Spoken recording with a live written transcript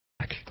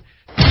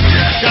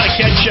Johnny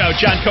Ken Show,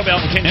 John Cobell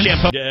and Ken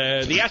Shampoo.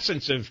 The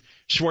essence of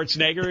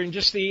Schwarzenegger and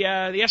just the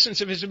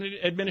essence of his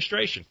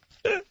administration.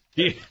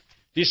 Do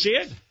you see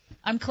it?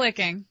 I'm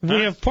clicking.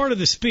 We have part of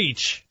the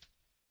speech.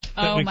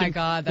 Oh, my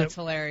God, that's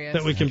hilarious.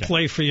 That we can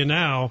play for you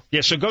now.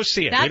 Yeah, so go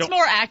see it. That's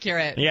more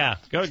accurate. Yeah,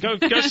 go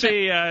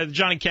see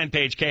Johnny Ken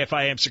page,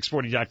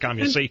 KFIM640.com.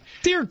 You'll see.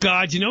 Dear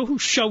God, you know who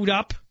showed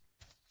up?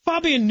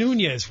 Fabian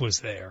Nunez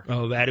was there.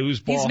 Oh, that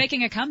oozeball. He's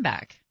making a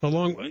comeback.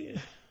 Well,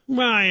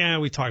 yeah,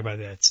 we talk about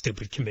that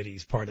stupid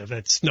committee's part of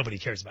it. Nobody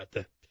cares about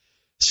the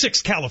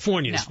 6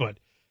 Californians, No.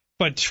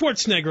 but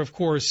Schwarzenegger, of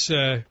course,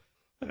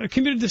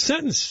 commuted the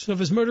sentence of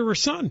his murderer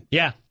son.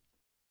 Yeah.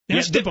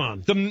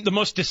 Esteban. The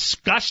most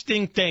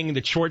disgusting thing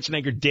that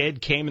Schwarzenegger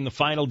did came in the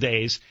final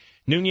days.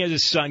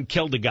 Nunez's son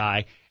killed a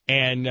guy,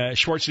 and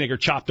Schwarzenegger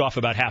chopped off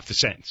about half the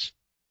sentence.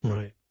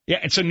 Right. Yeah,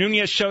 and so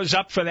Nunez shows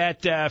up for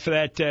that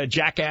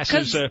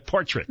jackass's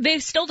portrait. They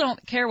still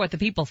don't care what the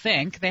people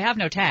think. They have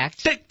no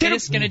tact. They're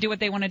just going to do what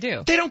they want to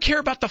do. They don't care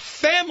about the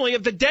family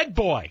of the dead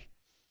boy.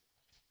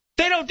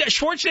 They don't.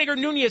 Schwarzenegger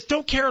and Nunez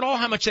don't care at all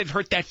how much they've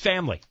hurt that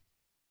family.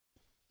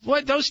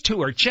 What those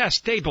two are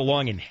they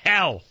belong in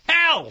hell.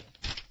 Hell!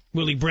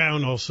 Willie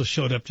Brown also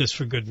showed up just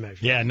for good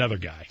measure. Yeah, another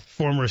guy.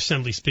 Former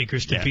Assembly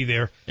speakers to be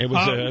there. It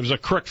was a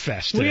crook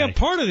fest today. We have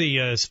part of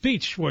the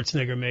speech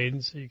Schwarzenegger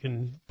made, so you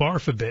can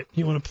barf a bit.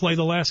 You want to play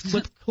the last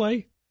clip,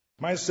 Clay?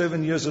 My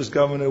 7 years as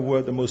governor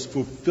were the most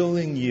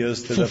fulfilling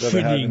years that I've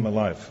ever had in my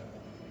life.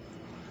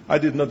 I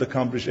did not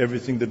accomplish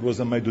everything that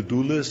was on my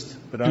to-do list,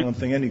 but I don't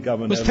think any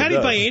governor ever does. Was Patty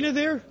Baena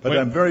there? But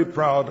I'm very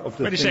proud of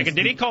the Wait a second.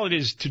 Did he call it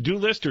his to-do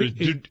list or his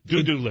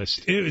do-do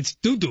list? It's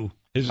do-do.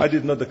 I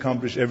did not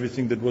accomplish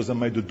everything that was on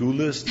my to-do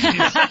list. Do-do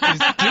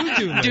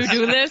list.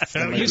 Do-do list?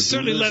 You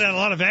certainly let out a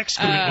lot of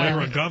excrement when you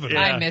were a governor.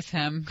 I miss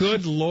him.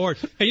 Good Lord.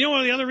 And you know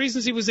one of the other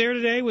reasons he was there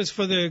today was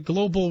for the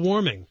global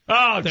warming.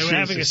 Oh, They were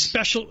having a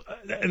special,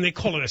 and they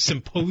call it a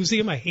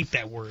symposium. I hate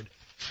that word.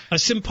 A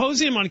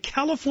symposium on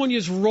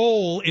California's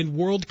role in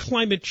world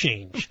climate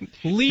change,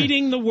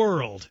 leading the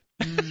world.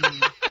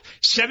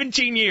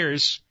 17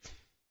 years,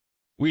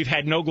 we've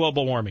had no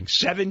global warming.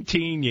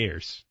 17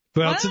 years.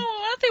 Well, Why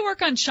don't they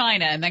work on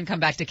China and then come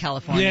back to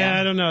California? yeah,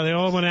 I don't know. They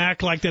all want to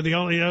act like they're the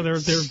only.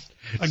 They're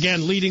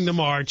again leading the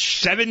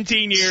march,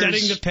 17 years,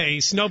 setting the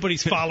pace.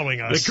 Nobody's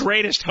following us. The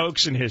greatest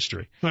hoax in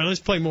history. All right, let's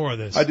play more of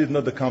this. I did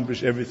not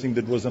accomplish everything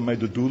that was on my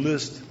to-do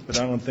list, but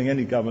I don't think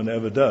any governor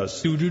ever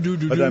does.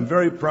 But I'm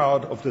very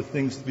proud of the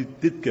things we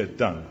did get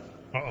done.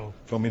 Uh-oh.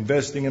 From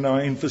investing in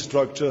our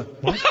infrastructure,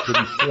 to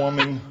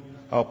reforming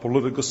our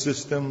political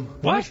system,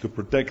 to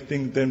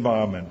protecting the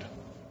environment.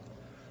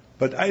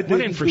 But I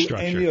didn't do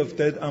any of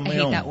that on my own.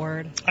 I hate that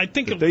word. I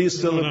think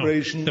today's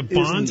celebration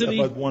isn't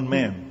about one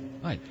man.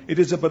 Right. It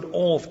is about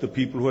all of the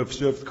people who have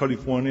served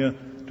California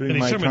during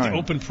my about time. the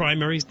open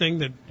primaries thing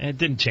that it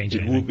didn't change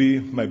anything. anything. It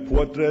will be my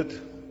portrait.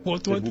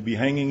 That will be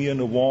hanging here on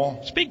the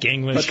wall. Speak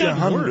English. But there are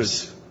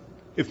hundreds,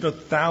 if not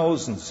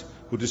thousands,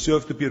 who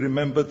deserve to be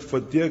remembered for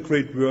their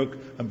great work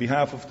on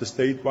behalf of the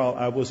state while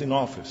I was in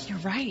office. You're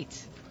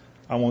right.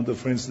 I want to,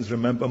 for instance,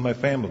 remember my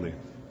family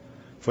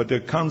for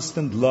their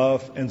constant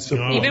love and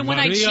support. Even when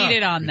I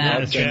cheated on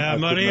them. Yeah,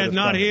 Maria's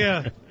not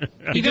here.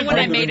 Even when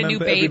I made a new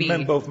baby. Every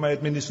member of my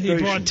administration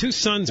He brought 2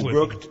 sons who with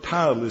worked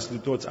tirelessly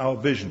towards our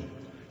vision,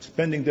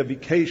 spending their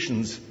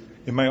vacations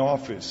in my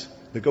office,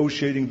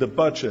 negotiating the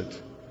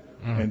budget,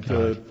 and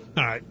all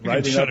right,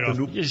 writing shut up it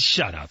the off. new... Just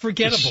shut up.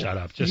 Forgettable. Just shut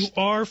up. You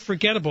are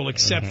forgettable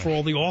except for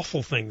all the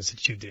awful things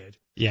that you did.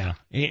 Yeah.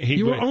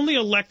 You were only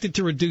elected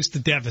to reduce the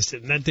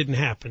deficit, and that didn't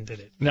happen,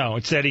 did it? No,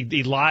 instead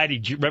he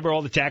lied. Remember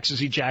all the taxes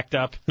he jacked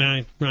up?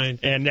 Right.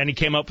 And then he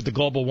came up with the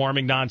global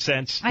warming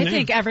nonsense. I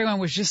think everyone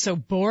was just so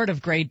bored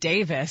of Gray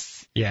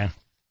Davis. Yeah.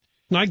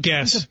 I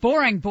guess. He's a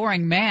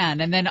boring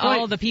man. And then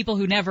all the people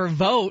who never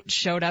vote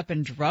showed up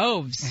in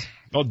droves.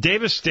 Well,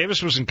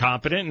 Davis was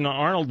incompetent, and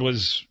Arnold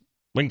was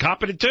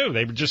incompetent, too.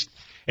 They were just...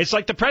 It's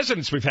like the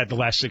presidents we've had the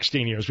last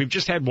 16 years. We've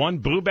just had one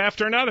boob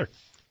after another.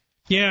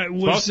 Yeah, it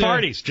was... Both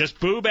parties, just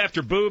boob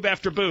after boob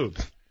after boob.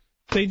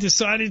 They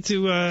decided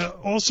to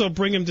also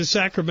bring him to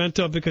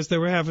Sacramento because they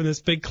were having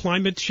this big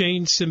climate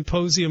change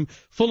symposium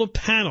full of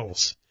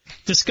panels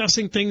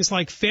discussing things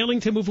like failing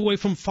to move away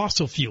from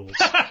fossil fuels.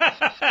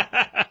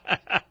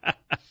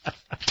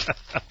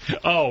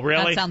 Oh,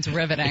 really? That sounds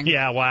riveting.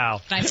 Yeah,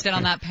 wow. Can I sit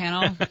on that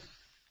panel?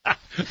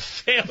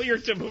 Failure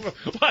to move.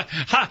 What?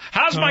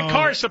 How's my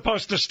car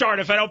supposed to start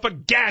if I don't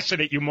put gas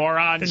in it, you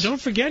morons? And don't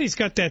forget, he's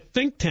got that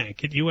think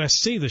tank at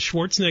USC, the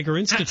Schwarzenegger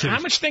Institute. How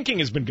much thinking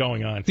has been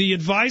going on? The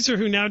advisor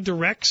who now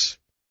directs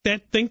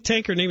that think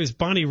tank, her name is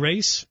Bonnie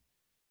Race.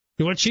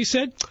 You know what she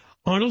said?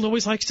 Arnold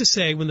always likes to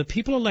say, when the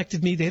people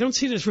elected me, they don't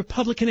see it as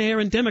Republican air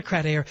and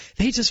Democrat air.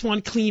 They just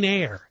want clean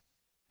air.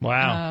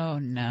 Wow. Oh,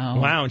 no.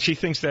 Wow, and she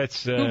thinks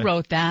that's... Who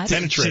wrote that?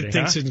 Penetrating, She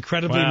thinks it's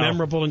incredibly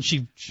memorable, and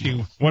she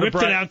whipped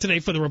it out today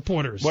for the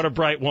reporters. What a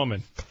bright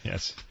woman.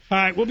 Yes. All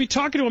right, we'll be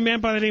talking to a man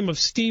by the name of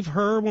Steve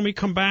Herr when we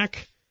come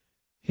back.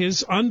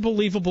 His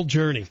unbelievable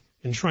journey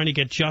in trying to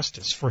get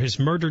justice for his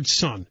murdered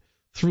son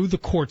through the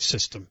court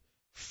system.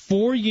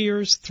 4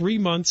 years, 3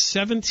 months,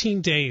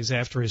 17 days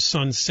after his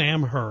son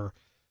Sam Herr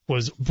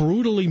was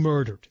brutally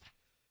murdered.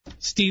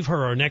 Steve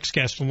Herr, our next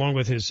guest, along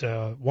with his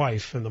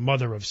wife and the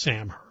mother of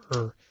Sam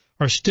Herr,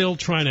 are still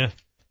trying to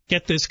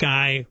get this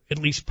guy at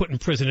least put in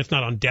prison, if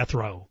not on death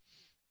row.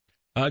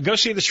 Go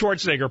see the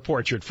Schwarzenegger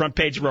portrait, front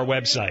page of our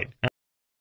website.